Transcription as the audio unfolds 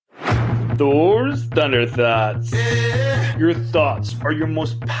Thor's Thunder Thoughts. Your thoughts are your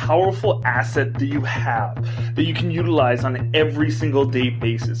most powerful asset that you have, that you can utilize on an every single day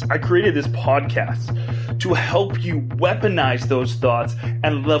basis. I created this podcast to help you weaponize those thoughts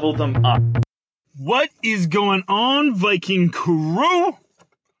and level them up. What is going on, Viking crew?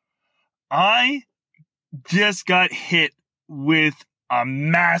 I just got hit with a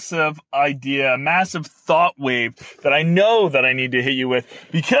massive idea, a massive thought wave that I know that I need to hit you with,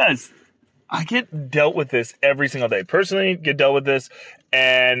 because I get dealt with this every single day. Personally, get dealt with this,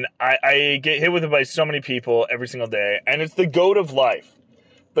 and I get hit with it by so many people every single day, and it's the goat of life.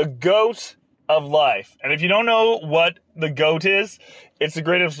 The goat of life. And if you don't know what the goat is, it's the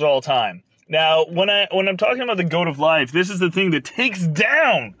greatest of all time. Now, when I'm talking about the goat of life, this is the thing that takes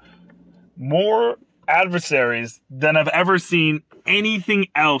down more adversaries than I've ever seen anything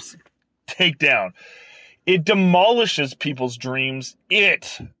else take down. It demolishes people's dreams.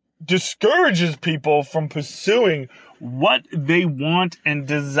 It discourages people from pursuing what they want and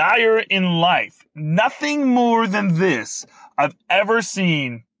desire in life. Nothing more than this I've ever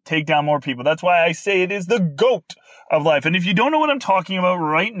seen take down more people. That's why I say it is the GOAT of life. And if you don't know what I'm talking about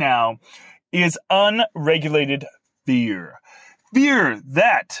right now, is unregulated fear. Fear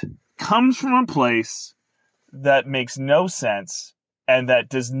that comes from a place that makes no sense and that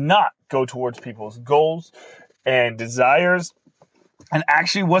does not go towards people's goals and desires and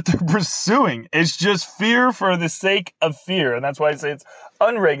actually what they're pursuing. It's just fear for the sake of fear. And that's why I say it's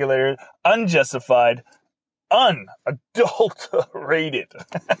unregulated, unjustified, unadulterated.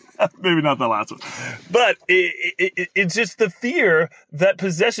 Maybe not the last one. But it's just the fear that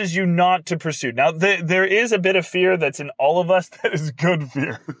possesses you not to pursue. Now, there is a bit of fear that's in all of us that is good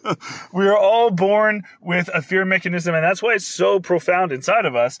fear. We are all born with a fear mechanism, and that's why it's so profound inside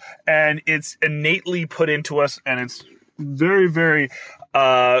of us, and it's innately put into us, and it's very, very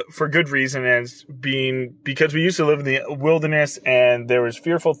for good reason, as being because we used to live in the wilderness and there was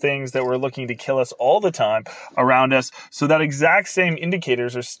fearful things that were looking to kill us all the time around us. So that exact same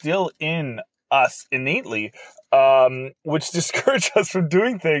indicators are still in us innately, which discourage us from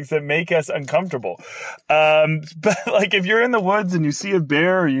doing things that make us uncomfortable. But like if you're in the woods and you see a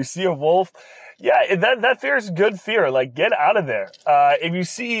bear or you see a wolf, yeah, that fear is good fear. Like, get out of there. If you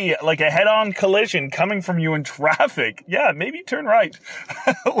see like a head-on collision coming from you in traffic, yeah, maybe turn right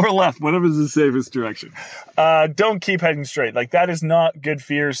or left, whatever's the safest direction. Don't keep heading straight. Like, that is not good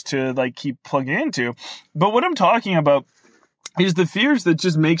fears to like keep plugging into. But what I'm talking about is the fears that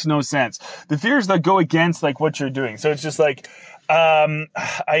just makes no sense. The fears that go against like what you're doing. So it's just like,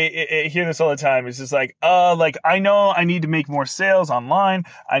 I hear this all the time. It's just like I know I need to make more sales online.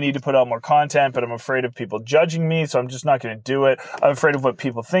 I need to put out more content, but I'm afraid of people judging me, so I'm just not going to do it. I'm afraid of what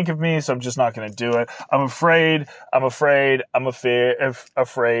people think of me, so I'm just not going to do it. I'm afraid, I'm afeared.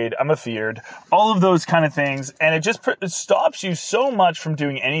 All of those kind of things, and it just stops you so much from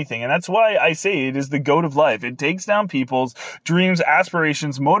doing anything. And that's why I say it is the goat of life. It takes down people's dreams,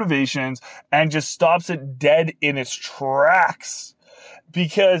 aspirations, motivations, and just stops it dead in its tracks.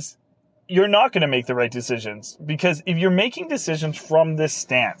 Because you're not going to make the right decisions. Because if you're making decisions from this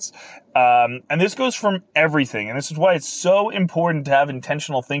stance, and this goes from everything, and this is why it's so important to have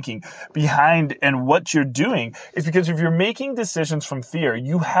intentional thinking behind and what you're doing, is because if you're making decisions from fear,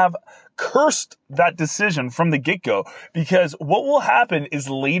 you have cursed that decision from the get-go. Because what will happen is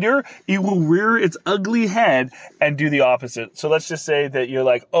later, it will rear its ugly head and do the opposite. So let's just say that you're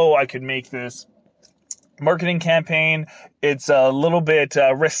like, oh, I could make this marketing campaign. It's a little bit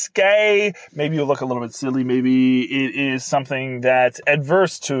risque. Maybe you look a little bit silly. Maybe it is something that's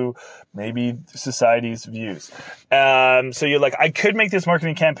adverse to maybe society's views. So you're like, I could make this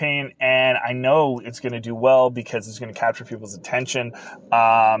marketing campaign and I know it's going to do well because it's going to capture people's attention.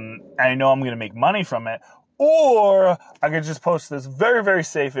 And I know I'm going to make money from it. Or I could just post this very, very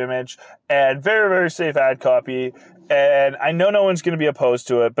safe image and very, very safe ad copy. And I know no one's going to be opposed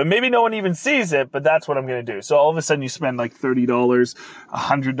to it, but maybe no one even sees it, but that's what I'm going to do. So all of a sudden you spend like $30, $100,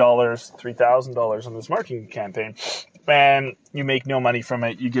 $3,000 on this marketing campaign, and you make no money from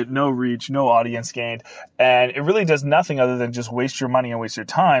it. You get no reach, no audience gained, and it really does nothing other than just waste your money and waste your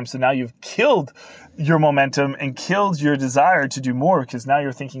time. So now you've killed your momentum and killed your desire to do more, because now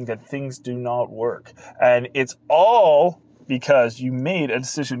you're thinking that things do not work. And it's all because you made a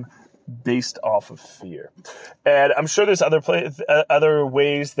decision based off of fear. And I'm sure there's other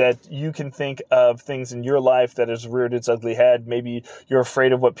ways that you can think of things in your life that has reared its ugly head. Maybe you're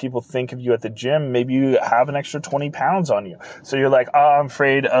afraid of what people think of you at the gym. Maybe you have an extra 20 pounds on you. So you're like, I'm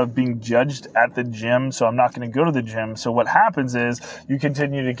afraid of being judged at the gym, so I'm not going to go to the gym. So what happens is you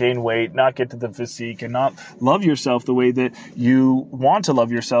continue to gain weight, not get to the physique, and not love yourself the way that you want to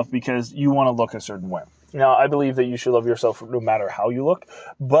love yourself because you want to look a certain way. Now, I believe that you should love yourself no matter how you look,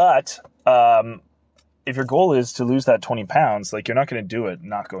 but if your goal is to lose that 20 pounds, like, you're not going to do it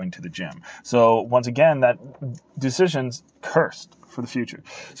not going to the gym. So once again, that decision's cursed for the future.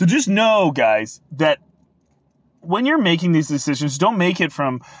 So just know, guys, that when you're making these decisions, don't make it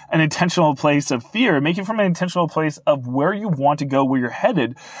from an intentional place of fear. Make it from an intentional place of where you want to go, where you're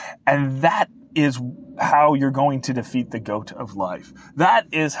headed, and that is how you're going to defeat the goat of life. That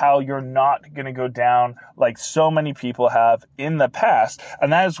is how you're not going to go down like so many people have in the past.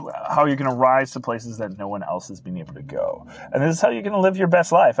 And that is how you're going to rise to places that no one else has been able to go. And this is how you're going to live your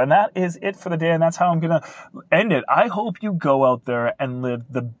best life. And that is it for the day. And that's how I'm going to end it. I hope you go out there and live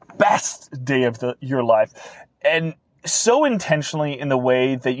the best day of your life. And so intentionally in the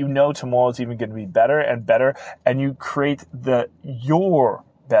way that you know tomorrow is even going to be better and better. And you create your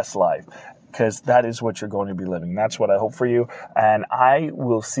best life, because that is what you're going to be living. That's what I hope for you. And I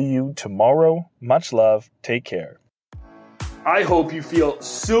will see you tomorrow. Much love. Take care. I hope you feel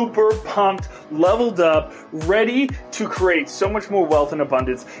super pumped, leveled up, ready to create so much more wealth and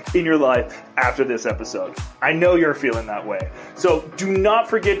abundance in your life after this episode. I know you're feeling that way. So do not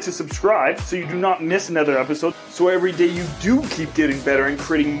forget to subscribe so you do not miss another episode. So every day you do keep getting better and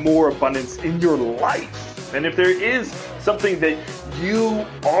creating more abundance in your life. And if there is something that you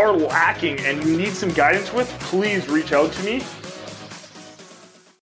are lacking and you need some guidance with, please reach out to me.